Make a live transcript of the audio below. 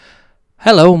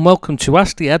Hello and welcome to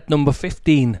Ask the Ed number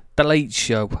 15, The Late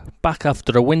Show, back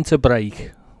after a winter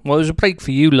break. Well, it was a break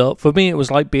for you lot. For me, it was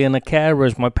like being a carer,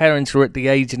 as my parents are at the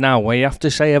age now where you have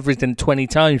to say everything 20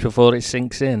 times before it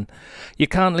sinks in. You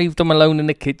can't leave them alone in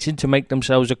the kitchen to make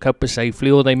themselves a cuppa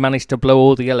safely, or they manage to blow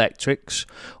all the electrics,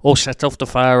 or set off the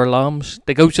fire alarms.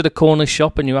 They go to the corner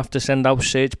shop and you have to send out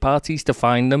search parties to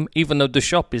find them, even though the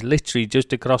shop is literally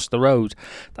just across the road.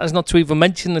 That's not to even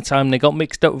mention the time they got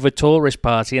mixed up with a tourist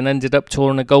party and ended up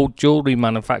touring a gold jewellery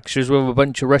manufacturers with a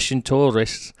bunch of Russian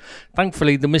tourists.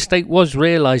 Thankfully, the mistake was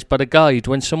realised by the guide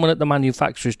when someone at the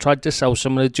manufacturers tried to sell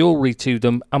some of the jewellery to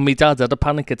them, and my dad had a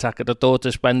panic attack at the thought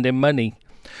of spending money.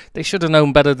 They should have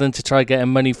known better than to try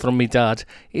getting money from me dad.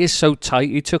 He is so tight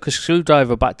he took a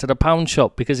screwdriver back to the pound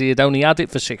shop because he had only had it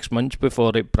for 6 months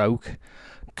before it broke.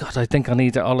 God, I think I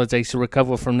need a holiday to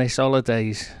recover from this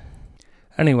holidays.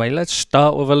 Anyway, let's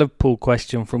start with a Liverpool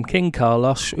question from King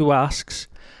Carlos, who asks,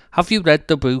 have you read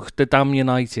the book The Damn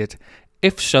United?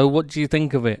 If so, what do you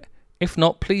think of it? If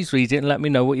not, please read it and let me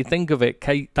know what you think of it.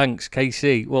 Thanks,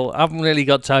 KC. Well, I haven't really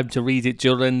got time to read it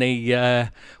during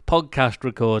the podcast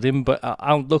recording, but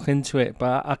I'll look into it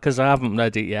because I haven't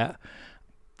read it yet.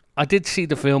 I did see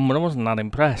the film, but I wasn't that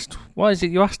impressed. Why is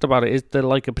it you asked about it? Is there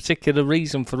like a particular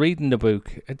reason for reading the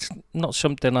book? It's not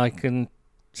something I can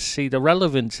see the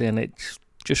relevance in. It's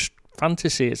just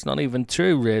fantasy. It's not even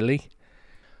true, really.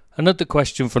 Another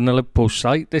question from the Liverpool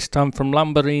site, this time from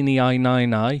Lamborghini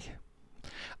I9i.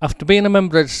 After being a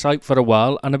member of the site for a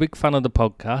while and a big fan of the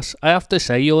podcast, I have to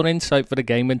say your insight for the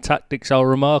game and tactics are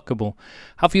remarkable.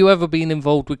 Have you ever been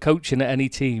involved with coaching at any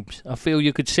teams? I feel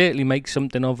you could certainly make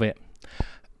something of it.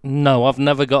 No, I've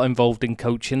never got involved in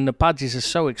coaching. The badges are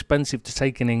so expensive to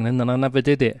take in England and I never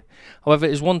did it. However,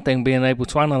 it is one thing being able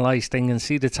to analyse things and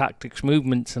see the tactics,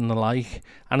 movements and the like,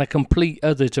 and a complete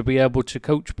other to be able to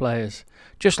coach players.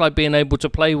 Just like being able to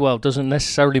play well doesn't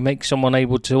necessarily make someone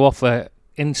able to offer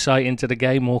insight into the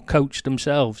game or coach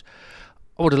themselves.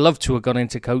 I would have loved to have gone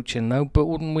into coaching though, but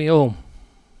wouldn't we all?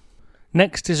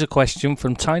 Next is a question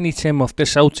from Tiny Tim off the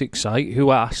Celtic site,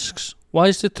 who asks, why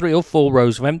is there 3 or 4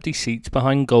 rows of empty seats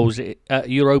behind goals at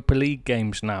Europa League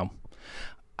games now?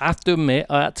 I have to admit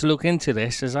I had to look into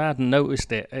this as I hadn't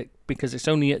noticed it because it's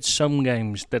only at some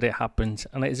games that it happens,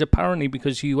 and it is apparently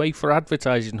because UEFA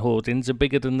advertising hoardings are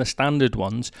bigger than the standard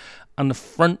ones and the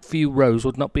front few rows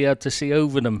would not be able to see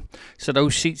over them, so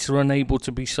those seats are unable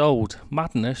to be sold.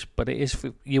 Madness, but it is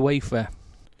for UEFA.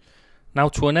 Now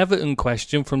to an Everton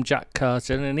question from Jack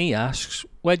Carter, and he asks,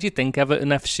 where do you think Everton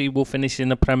FC will finish in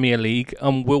the Premier League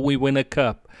and will we win a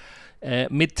cup?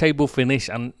 Mid-table finish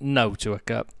and no to a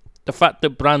cup. The fact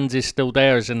that Brands is still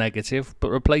there is a negative, but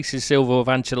replaces Silva with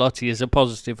Ancelotti is a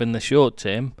positive in the short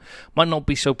term. Might not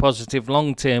be so positive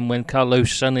long term when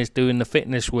Carlos' son is doing the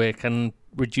fitness work and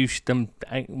reduce them.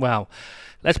 Well,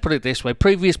 let's put it this way.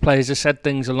 Previous players have said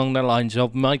things along the lines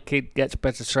of, my kid gets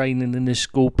better training in his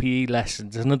school PE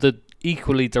lessons. Another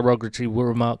equally derogatory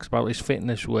remarks about his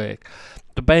fitness work.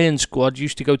 The Bayern squad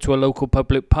used to go to a local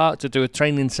public park to do a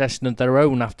training session of their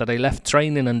own after they left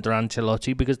training under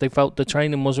Ancelotti because they felt the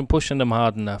training wasn't pushing them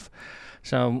hard enough.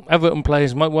 So Everton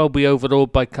players might well be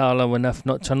overawed by Carlo enough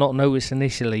not to notice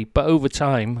initially, but over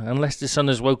time, unless the son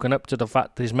has woken up to the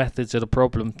fact his methods are the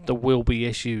problem, there will be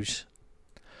issues.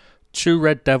 True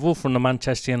Red Devil from the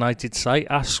Manchester United site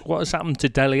asks, what has happened to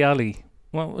Dele Alli?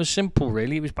 Well, it was simple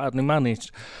really, it was badly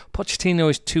managed. Pochettino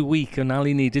is too weak and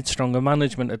Ali needed stronger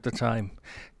management at the time.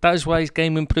 That is why his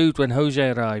game improved when Jose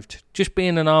arrived. Just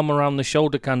being an arm around the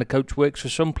shoulder kind of coach works for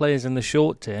some players in the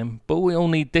short term, but we all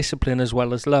need discipline as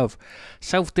well as love.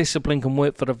 Self-discipline can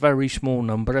work for a very small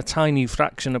number, a tiny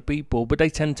fraction of people, but they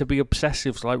tend to be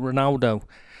obsessives like Ronaldo.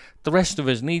 The rest of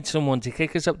us need someone to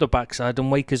kick us up the backside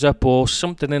and wake us up, or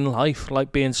something in life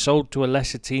like being sold to a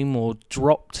lesser team or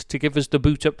dropped to give us the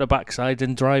boot up the backside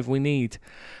and drive we need.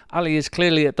 Ali is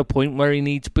clearly at the point where he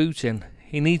needs booting.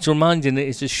 He needs reminding that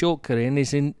it's a short career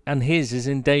and his is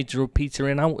in danger of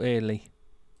petering out early.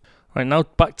 Right, now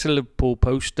back to Liverpool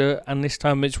poster, and this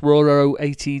time it's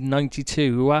Roro1892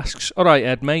 who asks, alright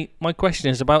Ed mate, my question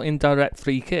is about indirect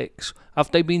free kicks.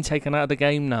 Have they been taken out of the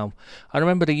game now? I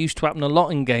remember they used to happen a lot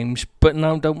in games, but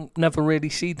now don't never really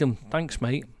see them. Thanks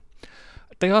mate.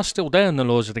 They are still there in the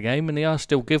laws of the game and they are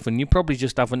still given. You probably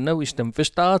just haven't noticed them. For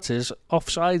starters,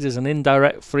 offside is an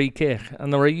indirect free kick,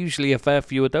 and there are usually a fair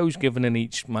few of those given in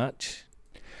each match.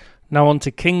 Now on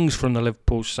to Kings from the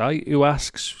Liverpool site, who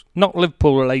asks, not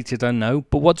Liverpool related I know,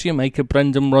 but what do you make of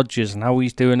Brendan Rodgers and how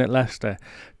he's doing at Leicester?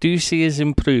 Do you see his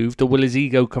improved, or will his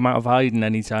ego come out of hiding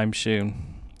anytime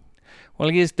soon? Well,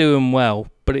 he is doing well,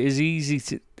 but it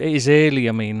is early,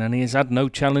 and he has had no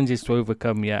challenges to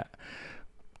overcome yet.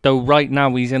 though right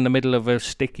now he's in the middle of a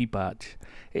sticky patch.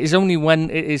 It is only when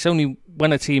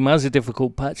a team has a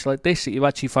difficult patch like this that you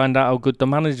actually find out how good the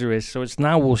manager is. So it's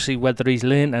now we'll see whether he's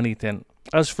learnt anything.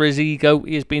 As for his ego,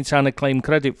 he has been trying to claim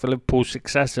credit for Liverpool's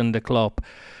success under Klopp.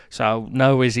 So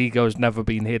no, his ego has never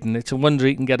been hidden. It's a wonder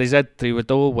he can get his head through a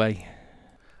doorway.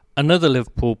 Another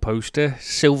Liverpool poster,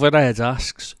 Silverhead,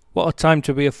 asks, "What a time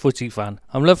to be a footy fan.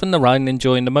 I'm loving the ride and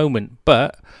enjoying the moment,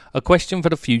 but a question for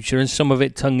the future and some of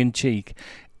it tongue-in-cheek.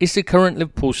 Is the current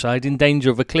Liverpool side in danger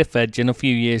of a cliff edge in a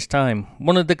few years' time?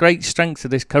 One of the great strengths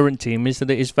of this current team is that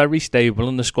it is very stable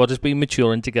and the squad has been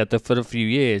maturing together for a few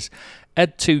years.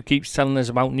 Ed too keeps telling us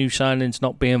about new signings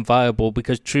not being viable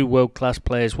because true world-class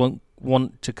players won't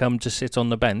want to come to sit on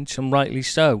the bench, and rightly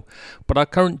so. But our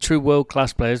current true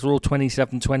world-class players are all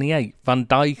 27, 28. Van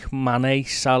Dijk, Mane,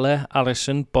 Salah,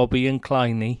 Alisson, Bobby and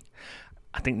Kleiny."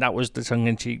 I think that was the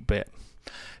tongue-in-cheek bit.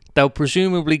 "They'll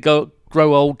presumably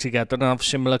grow old together and have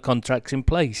similar contracts in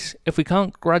place. If we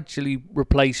can't gradually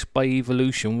replace by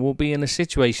evolution, we'll be in a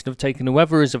situation of taking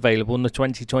whoever is available in the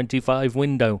 2025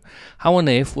 window. How on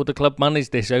earth will the club manage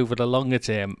this over the longer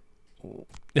term?"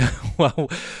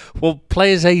 Well,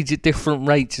 players age at different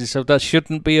rates, and so that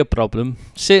shouldn't be a problem.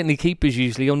 Certainly keepers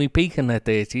usually only peak in their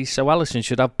 30s, so Alisson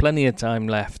should have plenty of time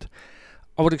left.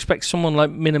 I would expect someone like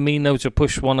Minamino to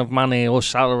push one of Mane or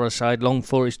Salah aside long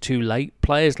before it's too late.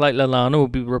 Players like Lallana will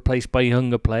be replaced by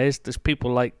younger players. There's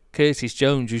people like Curtis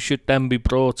Jones who should then be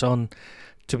brought on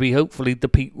to be hopefully the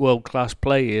peak world-class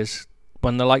players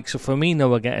when the likes of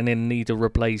Firmino are getting in need of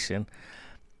replacing.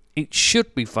 It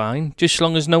should be fine, just as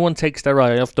long as no one takes their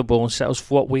eye off the ball and settles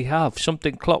for what we have.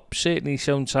 Something Klopp certainly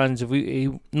shown signs of he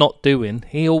not doing.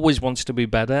 He always wants to be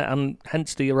better, and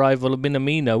hence the arrival of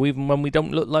Minamino, even when we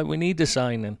don't look like we need a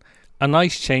signing. A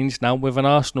nice change now with an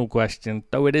Arsenal question,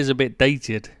 though it is a bit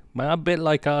dated. A bit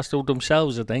like Arsenal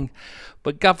themselves, I think.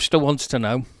 But Gav still wants to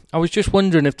know, "I was just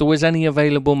wondering if there was any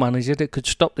available manager that could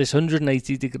stop this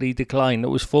 180-degree decline that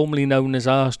was formerly known as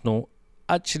Arsenal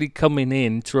actually coming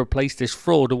in to replace this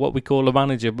fraud of what we call a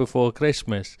manager before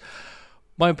Christmas."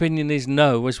 My opinion is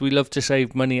no, as we love to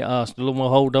save money at Arsenal and we'll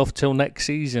hold off till next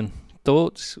season.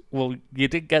 Thoughts? Well, you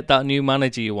did get that new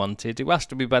manager you wanted. It has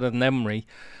to be better than Emery,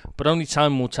 but only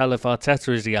time will tell if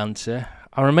Arteta is the answer.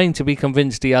 I remain to be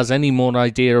convinced he has any more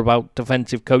idea about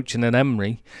defensive coaching than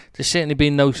Emery. There's certainly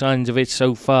been no signs of it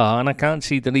so far, and I can't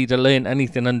see that he'd have learnt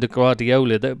anything under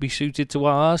Guardiola that would be suited to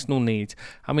what Arsenal need.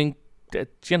 I mean,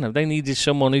 they needed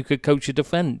someone who could coach a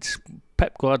defence.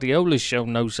 Pep Guardiola's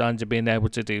shown no signs of being able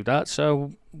to do that,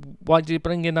 so why do you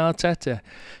bring in Arteta?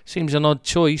 Seems an odd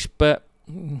choice, but,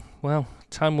 well,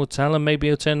 time will tell, and maybe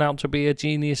he'll turn out to be a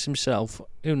genius himself.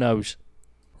 Who knows?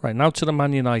 Right, now to the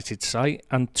Man United site,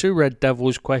 and to Red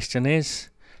Devils' question is,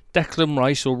 Declan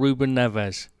Rice or Ruben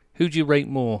Neves? Who do you rate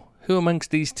more? Who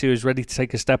amongst these two is ready to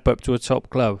take a step up to a top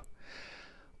club?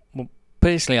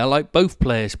 Personally, I like both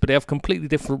players, but they have completely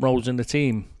different roles in the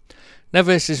team.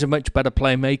 Neves is a much better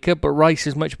playmaker, but Rice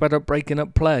is much better at breaking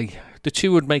up play. The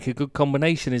two would make a good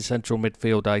combination in central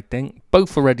midfield, I think.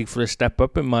 Both are ready for a step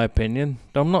up, in my opinion.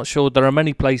 Though I'm not sure there are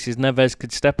many places Neves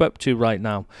could step up to right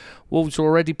now. Wolves are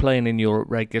already playing in Europe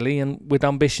regularly and with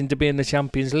ambition to be in the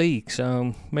Champions League,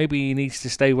 so maybe he needs to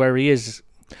stay where he is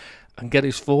and get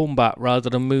his form back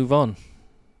rather than move on.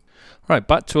 Right,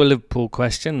 back to a Liverpool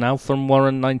question now from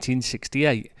Warren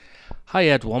 1968. Hi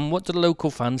Edwin, what do the local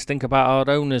fans think about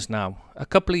our owners now? A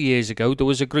couple of years ago there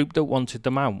was a group that wanted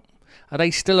them out. Are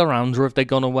they still around or have they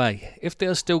gone away? If they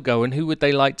are still going, who would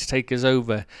they like to take us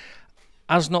over?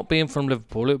 As not being from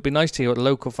Liverpool, it would be nice to hear what the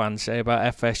local fans say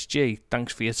about FSG.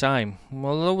 Thanks for your time.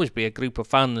 Well, there'll always be a group of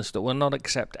fans that will not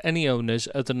accept any owners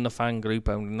other than the fan group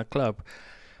owning the club.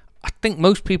 I think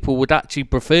most people would actually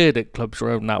prefer that clubs were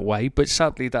owned that way, but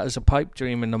sadly that is a pipe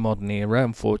dream in the modern era,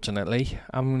 unfortunately.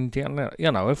 I mean,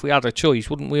 if we had a choice,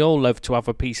 wouldn't we all love to have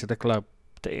a piece of the club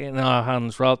in our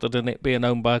hands rather than it being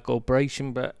owned by a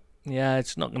corporation? But yeah,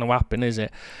 it's not going to happen, is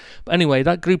it? But anyway,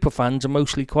 that group of fans are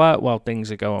mostly quiet while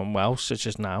things are going well, such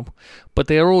as now, but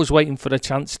they are always waiting for the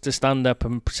chance to stand up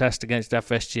and protest against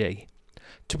FSG.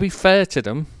 To be fair to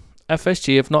them,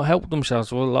 FSG have not helped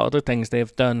themselves with a lot of the things they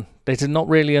have done. They did not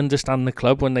really understand the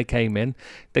club when they came in.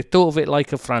 They thought of it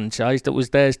like a franchise that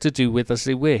was theirs to do with as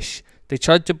they wish. They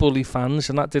tried to bully fans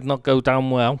and that did not go down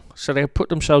well, so they have put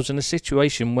themselves in a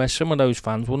situation where some of those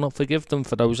fans will not forgive them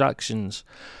for those actions.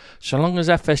 So long as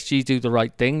FSG do the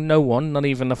right thing, no one, not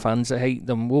even the fans that hate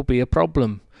them, will be a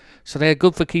problem. So they are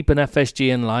good for keeping FSG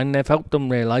in line. They've helped them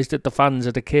realise that the fans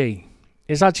are the key.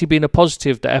 It's actually been a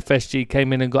positive that FSG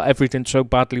came in and got everything so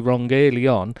badly wrong early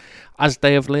on, as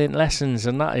they have learnt lessons,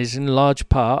 and that is in large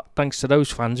part thanks to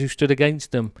those fans who stood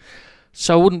against them.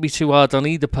 So I wouldn't be too hard on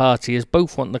either party, as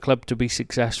both want the club to be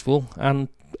successful, and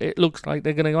it looks like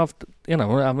they're going to have,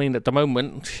 at the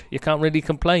moment, you can't really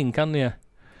complain, can you?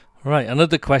 Right,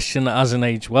 another question that hasn't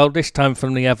aged well, this time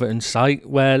from the Everton site,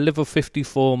 where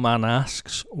Liver54 man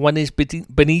asks, when is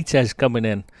Benitez coming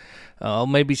in? I'll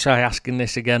maybe try asking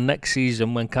this again next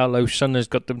season when Carlos Sun has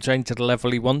got them trained to the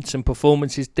level he wants and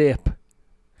performances dip.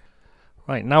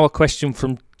 Right, now a question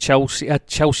from Chelsea, a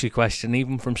Chelsea question,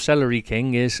 even from Celery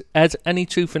King, is, Ed, any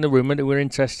truth in the rumour that we're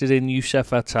interested in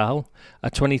Youssef Attal,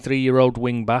 a 23-year-old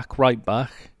wing-back,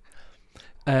 right-back?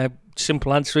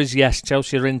 Simple answer is yes,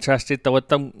 Chelsea are interested, though I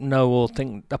don't know or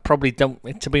think, I probably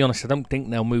don't, to be honest, I don't think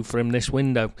they'll move for him this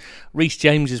window. Reece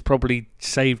James has probably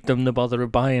saved them the bother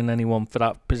of buying anyone for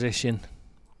that position.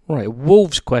 Right,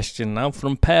 Wolves question now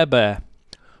from Pear Bear.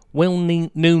 Will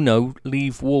Nuno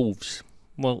leave Wolves?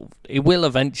 Well, he will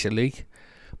eventually,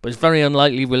 but it's very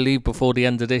unlikely we'll leave before the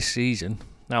end of this season.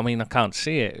 I mean, I can't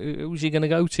see it. Who's he going to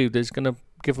go to that's going to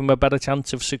give him a better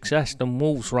chance of success than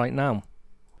Wolves right now?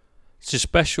 It's a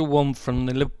special one from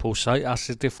the Liverpool site. That's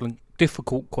a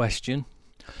difficult question.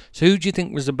 So who do you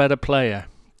think was the better player,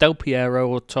 Del Piero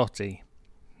or Totti?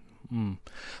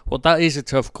 Well, that is a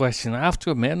tough question. I have to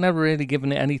admit, I've never really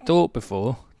given it any thought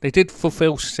before. They did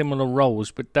fulfil similar roles,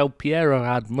 but Del Piero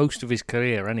had most of his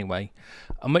career anyway.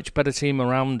 A much better team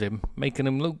around him, making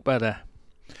him look better.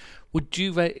 Would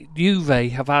Juve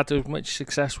have had as much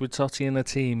success with Totti in the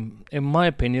team? In my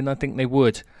opinion, I think they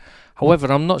would.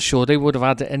 However, I'm not sure they would have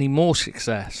had any more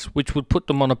success, which would put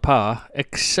them on a par,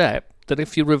 except that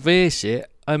if you reverse it,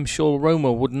 I'm sure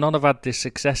Roma would not have had the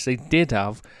success they did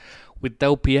have with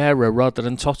Del Piero rather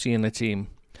than Totti in the team.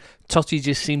 Totti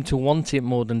just seemed to want it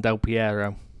more than Del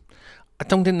Piero. I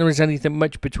don't think there is anything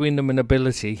much between them in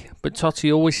ability, but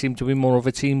Totti always seemed to be more of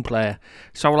a team player,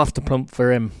 so I'll have to plump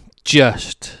for him.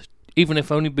 Even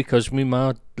if only because my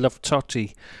ma loved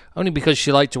Totti. Only because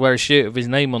she liked to wear a shirt with his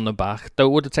name on the back, though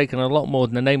it would have taken a lot more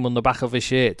than the name on the back of his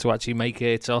shirt to actually make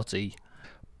it Totti.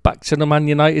 Back to the Man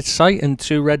United site and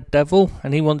to Red Devil,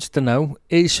 and he wants to know,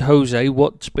 is Jose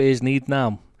what Spurs need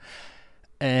now?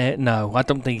 No, I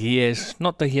don't think he is.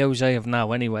 Not the Jose of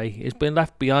now anyway. He's been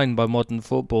left behind by modern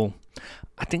football.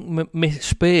 I think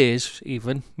Spurs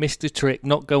even missed the trick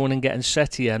not going and getting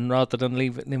Setien rather than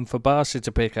leaving him for Barca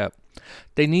to pick up.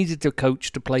 They needed a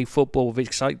coach to play football that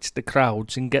excites the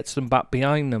crowds and gets them back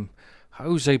behind them.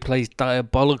 Jose plays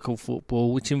diabolical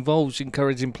football, which involves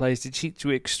encouraging players to cheat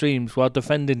to extremes while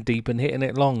defending deep and hitting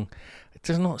it long. It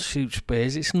does not suit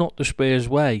Spurs. It's not the Spurs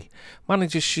way.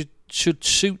 Managers should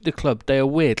suit the club they are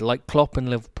with, like Klopp and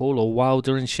Liverpool, or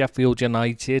Wilder and Sheffield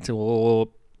United, or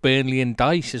Burnley and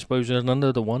Dice, I suppose is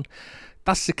another one.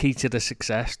 That's the key to the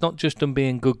success, not just them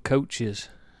being good coaches.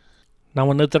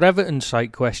 Now another Everton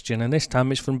site question, and this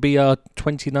time it's from BR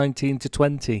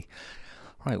 2019-20.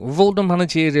 Right, with all the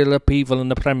managerial upheaval in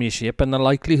the Premiership and the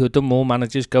likelihood of more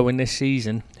managers going this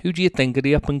season, who do you think are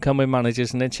the up-and-coming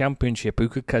managers in the Championship who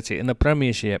could cut it in the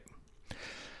Premiership?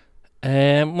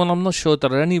 Well, I'm not sure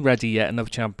there are any ready yet in the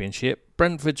Championship.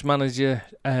 Brentford's manager,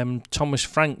 Thomas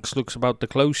Franks, looks about the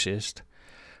closest.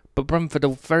 But Brentford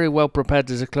are very well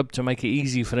prepared as a club to make it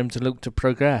easy for them to look to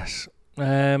progress.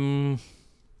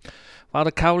 While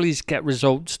the Cowleys get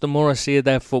results, the more I see of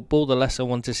their football, the less I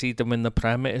want to see them in the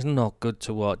Prem. It is not good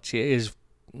to watch. It's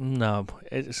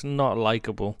not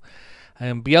likeable.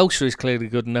 Bielsa is clearly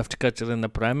good enough to cut it in the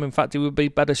Prem. In fact, he would be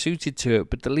better suited to it,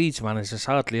 but the Leeds manager is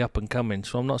hardly up and coming,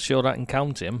 so I'm not sure I can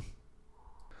count him.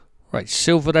 Right,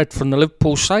 Silverhead from the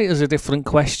Liverpool site has a different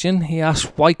question. He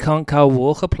asks, why can't Kyle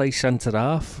Walker play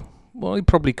centre-half? Well, he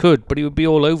probably could, but he would be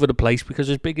all over the place because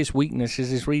his biggest weakness is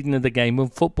his reading of the game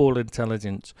and football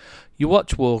intelligence. You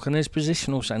watch Walker and his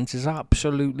positional sense is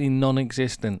absolutely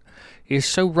non-existent. He is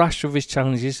so rash with his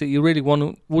challenges that you really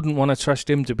wouldn't want to trust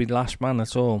him to be the last man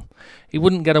at all. He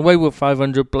wouldn't get away with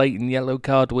 500 blatant yellow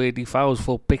card worthy fouls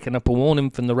for picking up a warning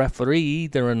from the referee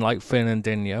either, unlike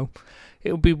Fernandinho.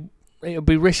 It would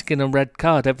be risking a red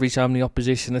card every time the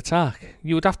opposition attack.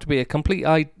 You would have to be a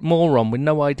complete moron with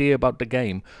no idea about the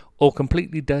game, or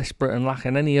completely desperate and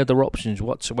lacking any other options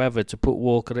whatsoever to put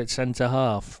Walker at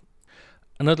centre-half.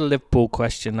 Another Liverpool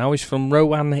question now is from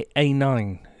Rowan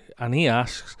A9, and he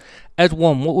asks, Ed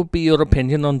 1, what would be your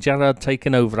opinion on Gerrard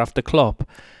taking over after Klopp?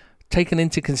 Taking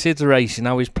into consideration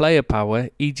how his player power,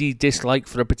 e.g. dislike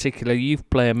for a particular youth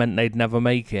player, meant they'd never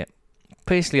make it.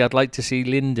 Personally, I'd like to see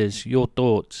Linders. Your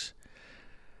thoughts?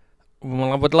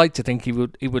 Well, I would like to think he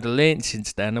would have learnt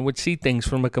since then and would see things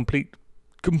from a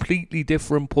completely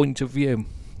different point of view.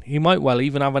 He might well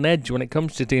even have an edge when it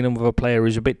comes to dealing with a player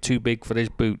who's a bit too big for his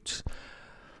boots.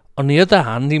 On the other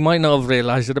hand, he might not have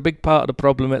realised that a big part of the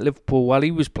problem at Liverpool while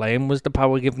he was playing was the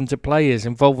power given to players.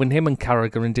 Involving him and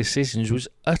Carragher in decisions was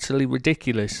utterly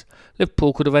ridiculous.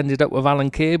 Liverpool could have ended up with Alan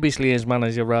Kirbysley as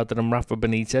manager rather than Rafa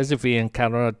Benitez if he and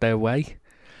Carragher had their way.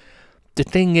 The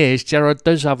thing is, Gerrard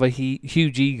does have a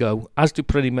huge ego, as do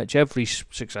pretty much every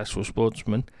successful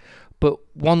sportsman, but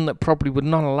one that probably would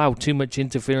not allow too much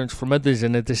interference from others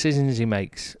in the decisions he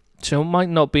makes. So it might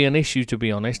not be an issue, to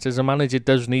be honest, as a manager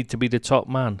does need to be the top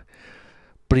man.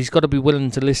 But he's got to be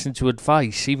willing to listen to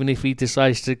advice, even if he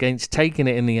decides against taking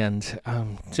it in the end.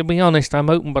 To be honest, I'm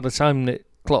hoping by the time that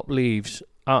Klopp leaves,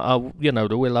 that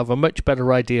we'll have a much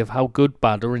better idea of how good,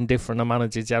 bad or indifferent a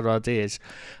manager Gerrard is,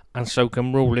 and so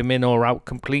can rule him in or out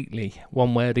completely,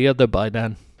 one way or the other by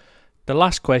then. The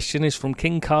last question is from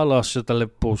King Carlos of the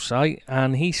Liverpool site,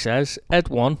 and he says, Ed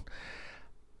 1,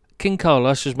 King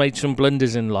Carlos has made some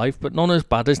blunders in life, but none as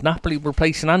bad as Napoli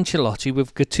replacing Ancelotti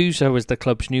with Gattuso as the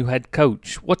club's new head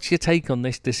coach. What's your take on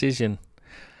this decision?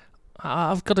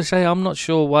 I've got to say, I'm not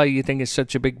sure why you think it's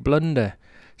such a big blunder.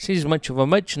 It seems much of a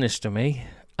muchness to me.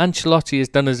 Ancelotti has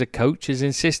done as a coach. His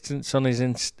insistence on his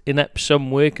inept son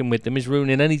working with him is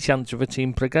ruining any chance of a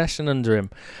team progressing under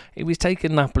him. He was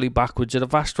taking Napoli backwards at a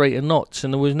vast rate of knots,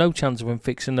 and there was no chance of him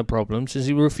fixing the problems as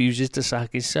he refuses to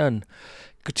sack his son.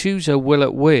 Gattuso will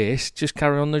at worst just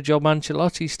carry on the job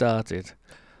Ancelotti started.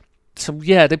 So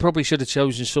yeah, they probably should have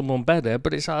chosen someone better,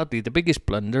 but it's hardly the biggest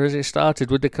blunder as it started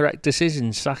with the correct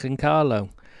decision, sacking Carlo.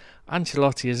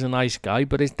 Ancelotti is a nice guy,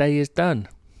 but his day is done.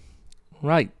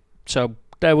 Right, so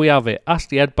there we have it. Ask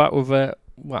the Ed back with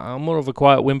more of a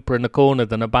quiet whimper in the corner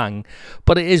than a bang,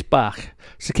 but it is back.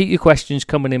 So keep your questions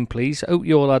coming in, please. Hope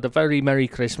you all had a very Merry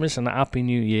Christmas and a Happy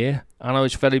New Year. I know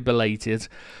it's very belated,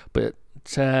 but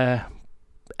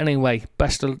anyway,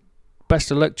 best of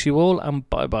luck to you all, and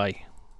bye-bye.